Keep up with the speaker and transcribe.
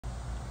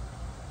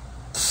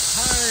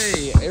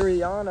Hey,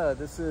 Arianna,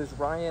 this is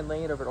Ryan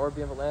Lane over at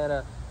RBM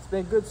Atlanta. It's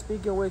been good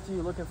speaking with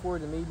you. Looking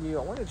forward to meeting you.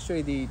 I wanted to show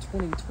you the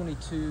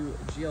 2022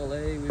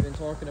 GLA we've been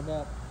talking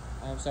about.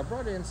 So I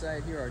brought it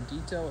inside here, our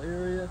detail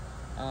area.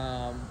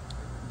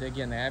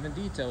 Again, they haven't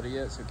detailed it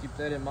yet, so keep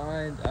that in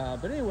mind.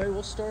 But anyway,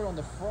 we'll start on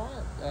the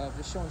front,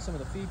 just showing some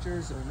of the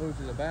features, and we'll move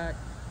to the back.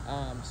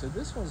 So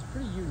this one's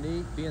pretty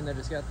unique, being that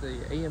it's got the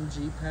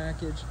AMG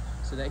package.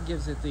 So that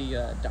gives it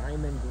the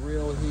diamond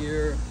grille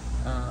here.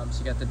 So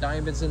you got the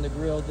diamonds in the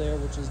grille there,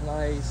 which is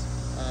nice.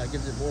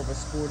 Gives it more of a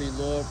sporty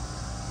look.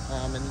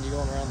 And then you're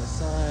going around the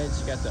sides,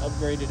 you got the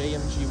upgraded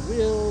AMG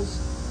wheels.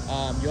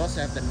 You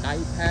also have the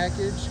night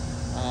package.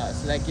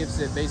 So that gives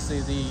it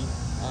basically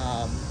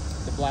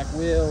the black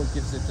wheel,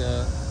 gives it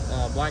the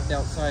blacked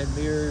out side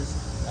mirrors.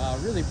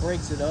 Really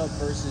breaks it up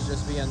versus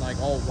just being like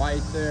all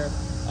white there.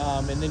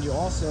 And then you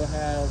also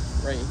have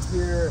right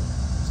here,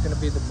 it's going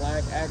to be the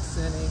black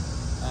accenting.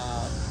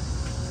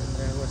 And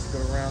then let's go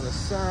around the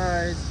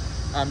side.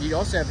 You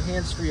also have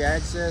hands-free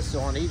access,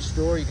 so on each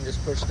door you can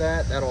just push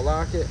that, that'll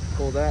lock it,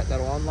 pull that,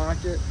 that'll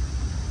unlock it,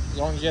 as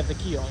long as you have the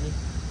key on you.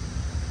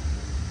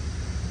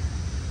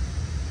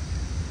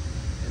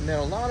 And then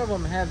a lot of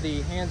them have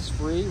the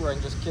hands-free, where I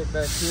can just kick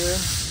back here.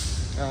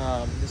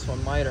 This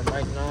one might or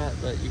might not,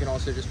 but you can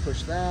also just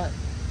push that.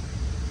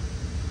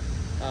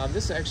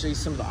 This is actually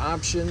some of the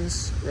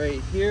options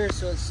right here,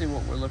 so let's see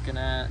what we're looking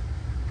at.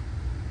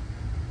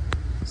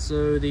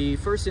 So the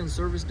first in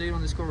service date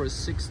on this car was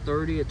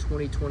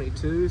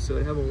 6/30/2022, so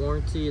it have a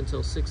warranty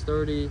until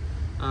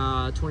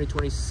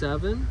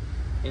 6/30/2027.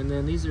 And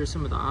then these are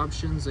some of the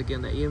options.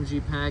 Again, the AMG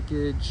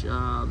package,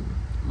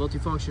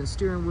 multifunction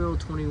steering wheel,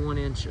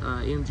 21-inch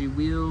AMG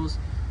wheels,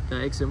 the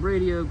XM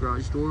radio,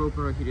 garage door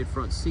opener, heated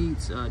front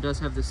seats. It does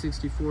have the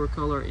 64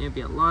 color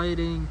ambient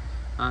lighting,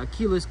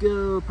 keyless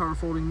go, power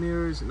folding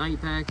mirrors,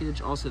 night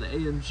package, also the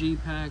AMG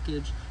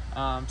package.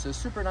 So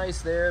super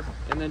nice there.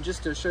 And then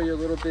just to show you a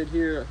little bit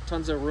here,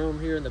 tons of room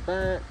here in the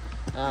back.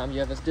 You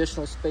have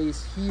additional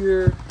space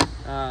here.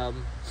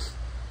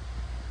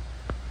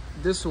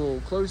 This will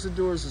close the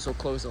doors, this will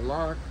close the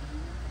lock.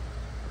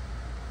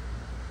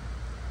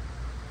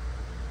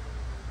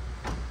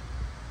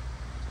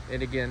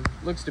 And again,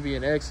 looks to be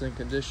in excellent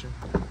condition.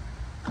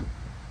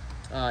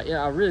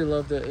 Yeah, I really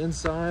love the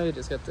inside.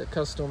 It's got the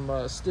custom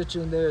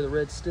stitching there, the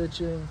red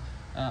stitching.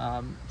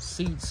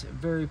 Seats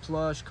very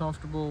plush,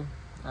 comfortable.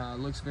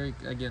 Looks very,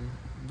 again,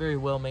 very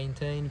well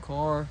maintained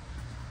car.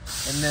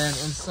 And then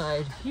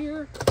inside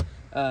here,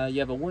 you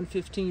have a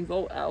 115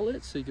 volt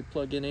outlet, so you could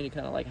plug in any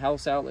kind of like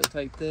house outlet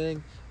type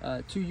thing.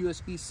 2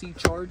 USB-C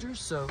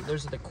chargers, so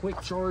there's the quick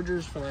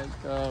chargers for like,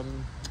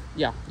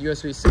 yeah,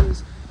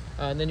 USB-Cs.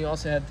 And then you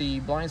also have the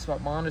blind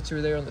spot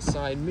monitor there on the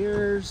side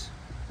mirrors.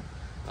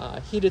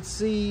 Heated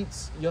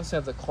seats. You also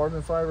have the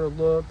carbon fiber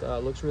look.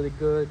 Looks really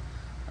good.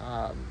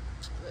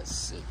 Let's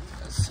see.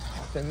 Let's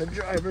hop in the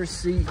driver's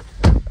seat.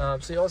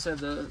 So you also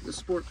have the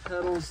sport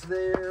pedals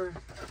there.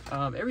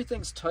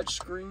 Everything's touch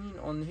screen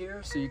on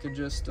here, so you can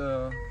just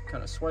kind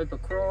of swipe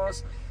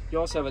across. You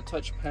also have a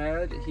touch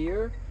pad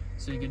here,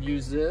 so you can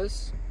use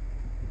this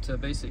to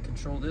basically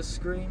control this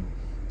screen.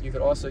 You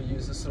could also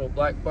use this little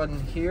black button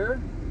here,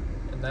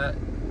 and that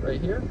right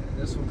here.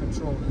 This will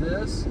control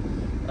this.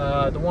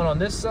 The one on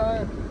this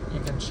side, you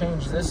can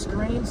change this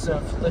screen. So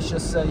if, let's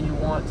just say you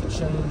want to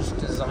change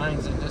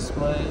designs and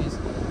displays,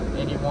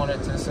 and you want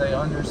it to say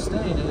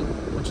understated,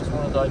 which is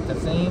one of the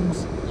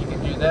themes, you can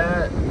do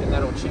that, and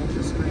that'll change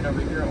the screen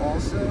over here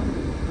also.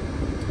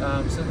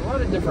 So there's a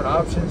lot of different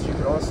options. You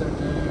could also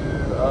do,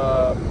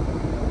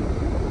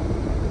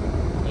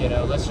 you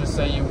know, let's just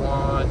say you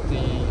want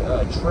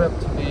the trip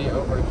to be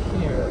over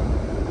here.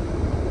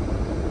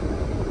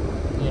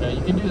 You know,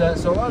 you can do that.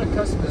 So a lot of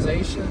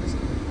customizations.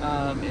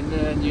 And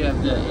then you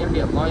have the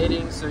ambient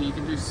lighting, so you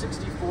can do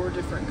 64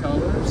 different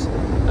colors.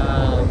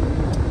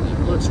 It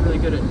looks really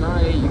good at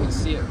night. You can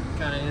see it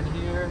kind of in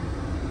here.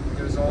 It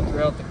goes all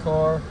throughout the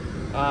car.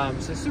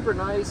 So super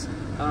nice.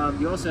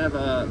 You also have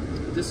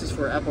this is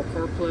for Apple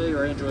CarPlay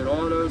or Android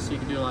Auto, so you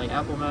can do like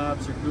Apple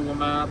Maps or Google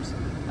Maps.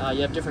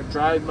 You have different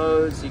drive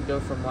modes. So you can go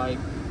from like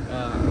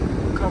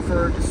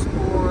comfort to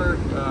sport,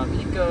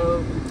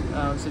 eco.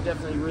 So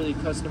definitely really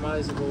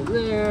customizable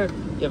there.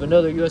 You have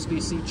another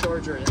USB-C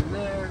charger in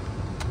there.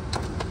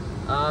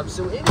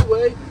 So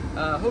anyway,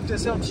 hope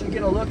this helps you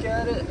get a look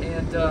at it,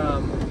 and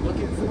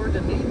looking forward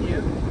to meeting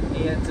you.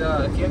 And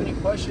if you have any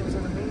questions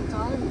in the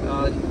meantime,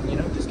 you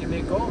know, just give me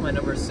a call. My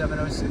number is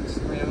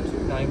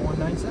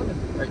 706-302-9197.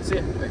 All right, see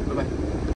ya. All right, bye-bye.